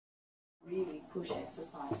push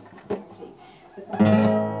exercises and therapy.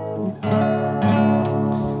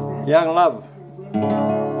 Young Love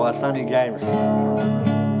by Sonny James.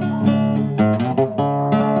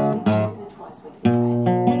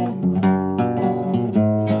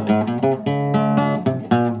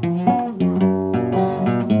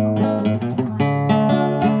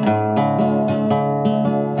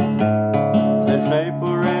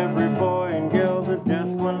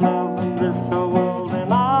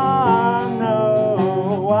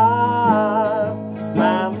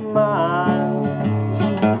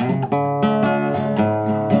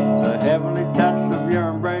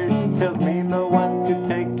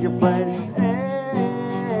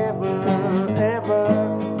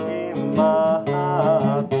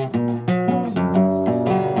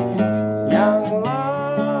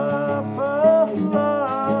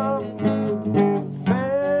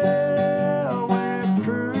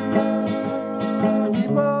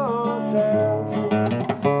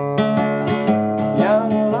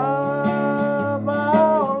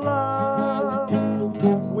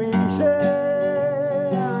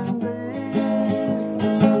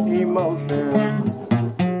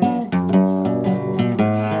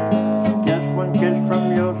 Just one kiss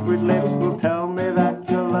from your sweet lips will tell me that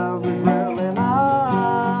your love is real, and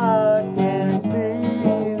I can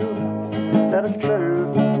feel that it's true.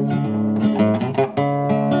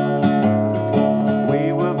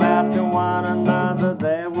 We were bound to one another,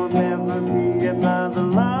 there will never be another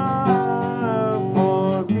love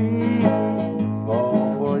for me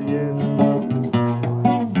or for you.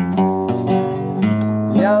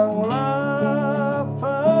 Young love,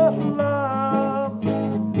 first love,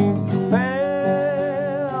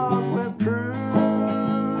 filled with true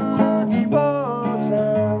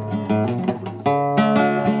devotion.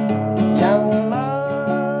 Young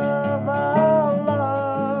love, our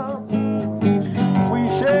love, we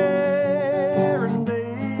share in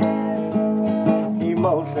these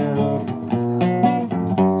emotions.